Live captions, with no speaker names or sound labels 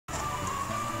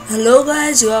Hello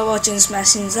guys, you are watching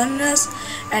Smashing Genres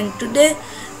and today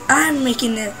I am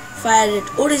making a Firered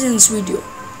Origins video.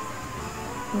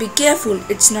 Be careful,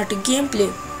 it's not a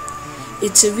gameplay.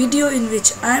 It's a video in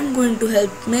which I am going to help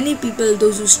many people,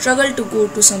 those who struggle to go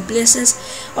to some places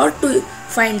or to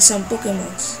find some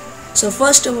Pokemons. So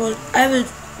first of all, I will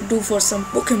do for some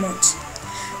Pokemons.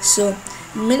 So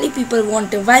many people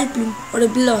want a Vileplume or a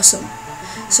Blossom.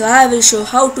 So I will show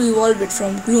how to evolve it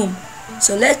from Gloom.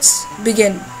 So let's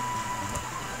begin.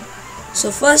 So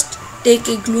first take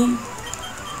a Gloom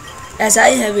as I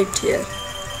have it here.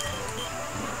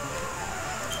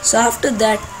 So after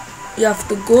that you have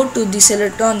to go to the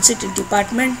Celadon City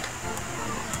department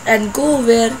and go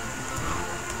where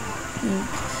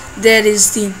there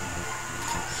is the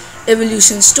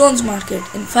Evolution Stones market.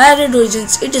 In Firered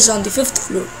Origins it is on the 5th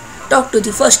floor. Talk to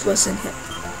the first person here.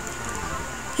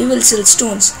 He will sell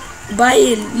stones. Buy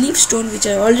a leaf stone which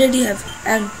I already have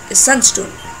and a sunstone.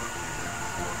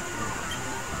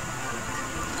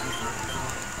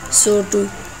 So to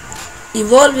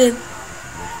evolve a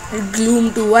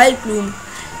Gloom to Vileplume,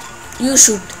 you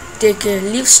should take a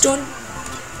leaf stone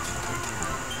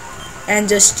and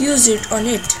just use it on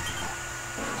it.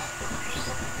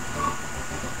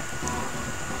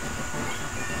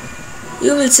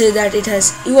 You will say that it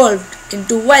has evolved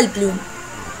into Vileplume.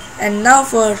 And now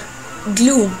for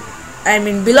Gloom,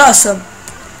 Blossom.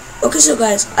 Okay, so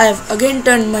guys, I have again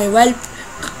turned my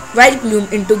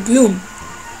Vileplume into Gloom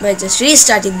by just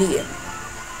restarting the game.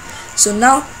 So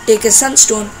now take a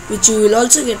sunstone which you will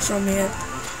also get from here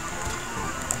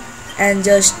and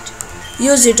just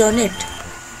use it on it.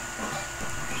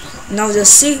 Now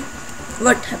just see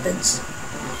what happens.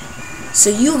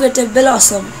 So you get a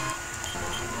Blossom.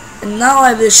 And now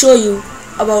I will show you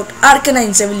about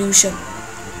Arcanine's evolution.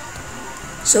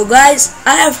 So guys,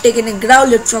 I have taken a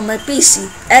Growlithe from my PC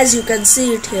as you can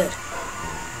see it here.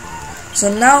 So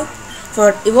now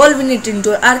for evolving it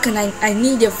into Arcanine I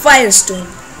need a Firestone.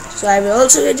 So I will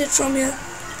also get it from here.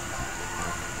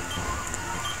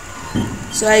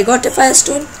 So I got a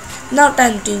Firestone. Now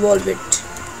time to evolve it.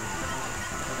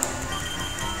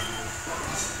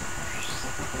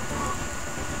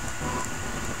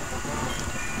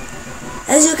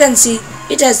 As you can see,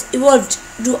 it has evolved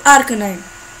to Arcanine.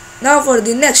 Now for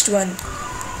the next one.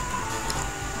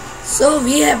 So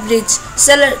we have reached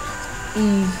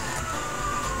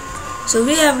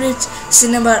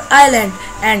Cinnabar Island,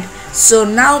 and so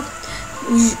now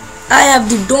I have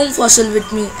the Dome Fossil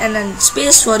with me and a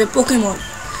space for a Pokemon.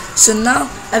 So now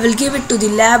I will give it to the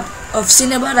lab of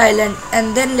Cinnabar Island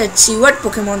and then let's see what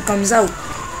Pokemon comes out.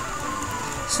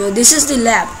 So this is the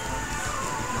lab.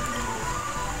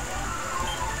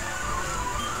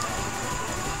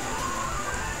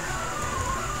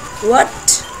 What?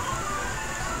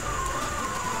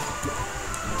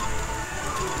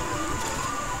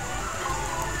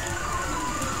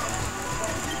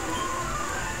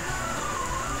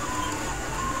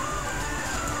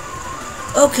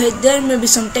 Okay, there may be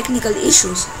some technical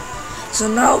issues. So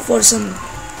now for some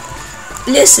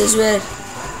places where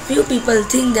few people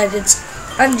think that it's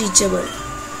unreachable.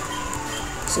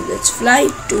 So let's fly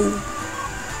to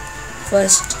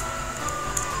first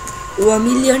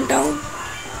Vermilion Town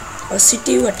or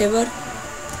city, whatever,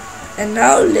 and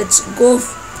now let's go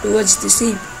towards the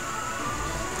sea.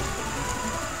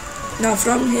 Now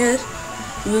from here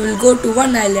we will go to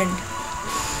one island,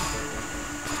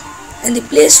 and the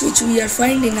place which we are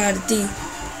finding are the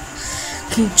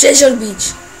Treasure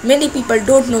Beach. Many people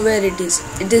don't know where it is.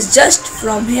 It is just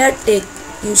from here,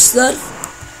 you surf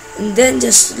and then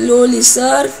just slowly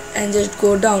surf and just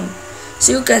go down.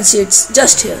 So you can see it's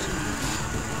just here.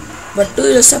 But to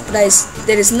your surprise,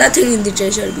 there is nothing in the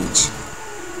Treasure Beach.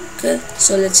 Okay,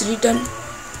 so let's return.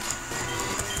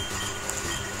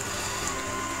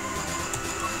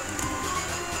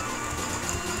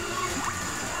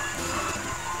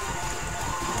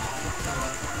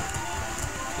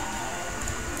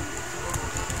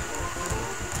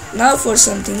 Now for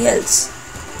something else.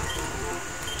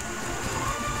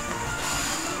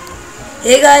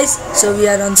 Hey guys, so we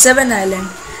are on 7 Island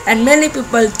and many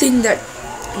people think that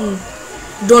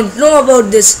don't know about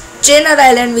this Trainer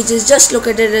Island, which is just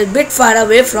located a bit far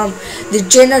away from the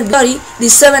the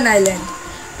 7 Island.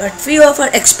 But few of our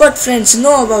expert friends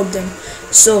know about them.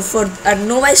 So for our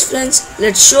novice friends,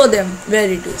 let's show them where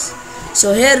it is.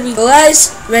 So here we go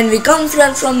guys, when we come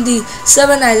from the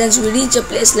 7 Islands, we reach a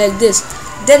place like this.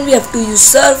 Then we have to use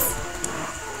surf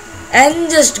and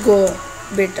just go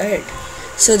a bit ahead.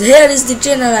 So here is the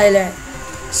Trainer Island,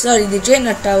 the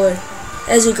Trainer Tower,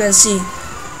 as you can see.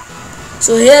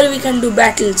 So here we can do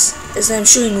battles as I am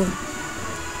showing you.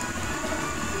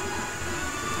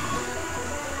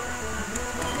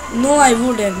 No, I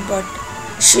wouldn't, but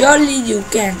surely you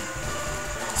can.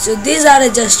 So these are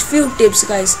just few tips,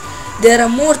 guys. There are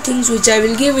more things which I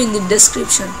will give in the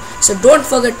description. So don't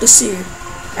forget to see it.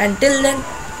 Until then,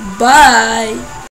 bye.